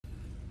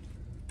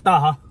大家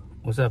好，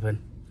我是阿平，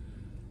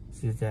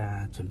现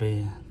在准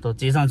备到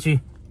街上去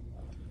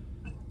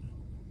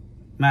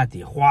卖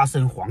点花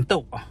生黄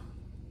豆啊。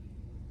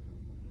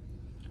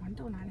黄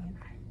豆哪里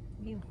来？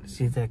没有黄豆。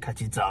现在开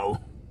始走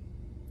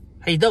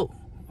黑豆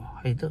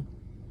啊，黑豆。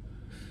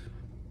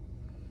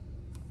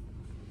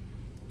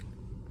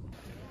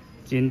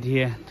今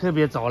天特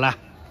别早了，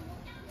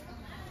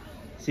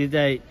现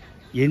在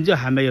人就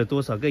还没有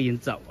多少个人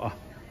走啊。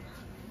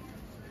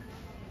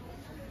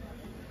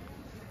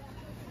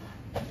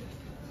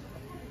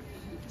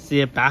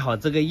先摆好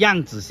这个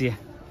样子先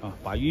啊，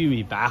把玉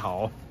米摆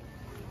好。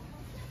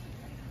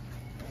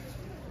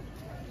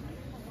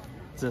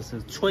这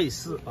是脆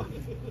柿啊，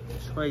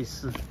脆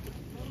柿。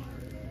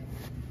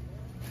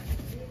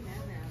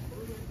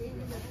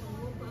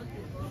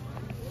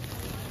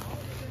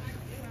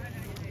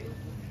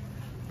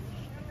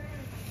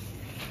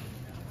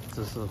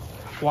这是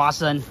花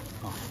生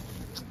啊，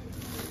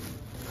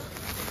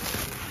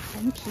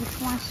红皮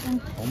花生。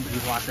红皮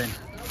花生。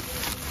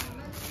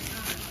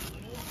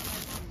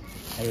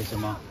还有什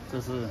么？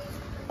这是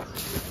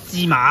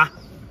鸡麻，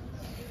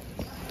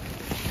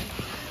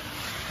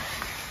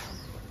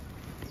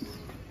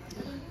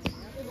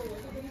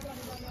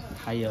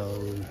还有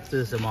这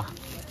是什么？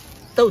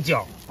豆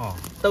角哦，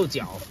豆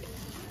角。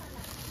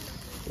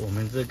我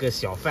们这个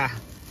小贩，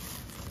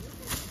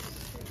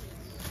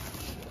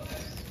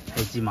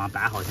黑鸡麻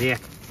摆好些，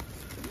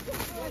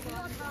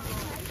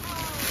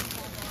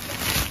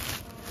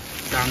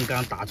刚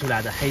刚打出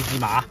来的黑鸡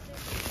麻，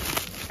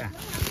看。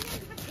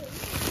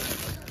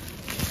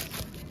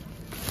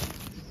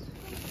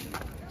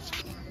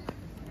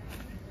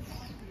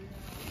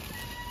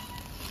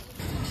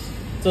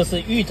这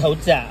是芋头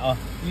仔啊，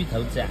芋头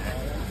仔，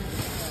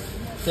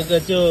这个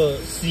就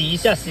洗一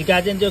下，洗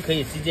干净就可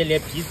以直接连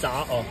皮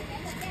炸哦，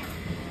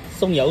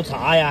送油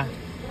茶呀，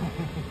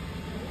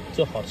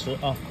就好吃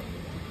啊。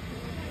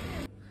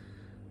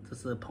这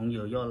是朋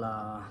友要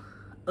了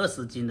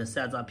20斤的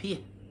山楂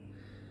片，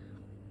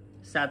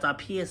山楂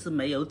片是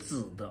没有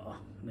籽的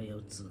啊，没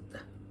有籽的，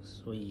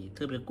所以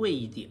特别贵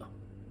一点啊。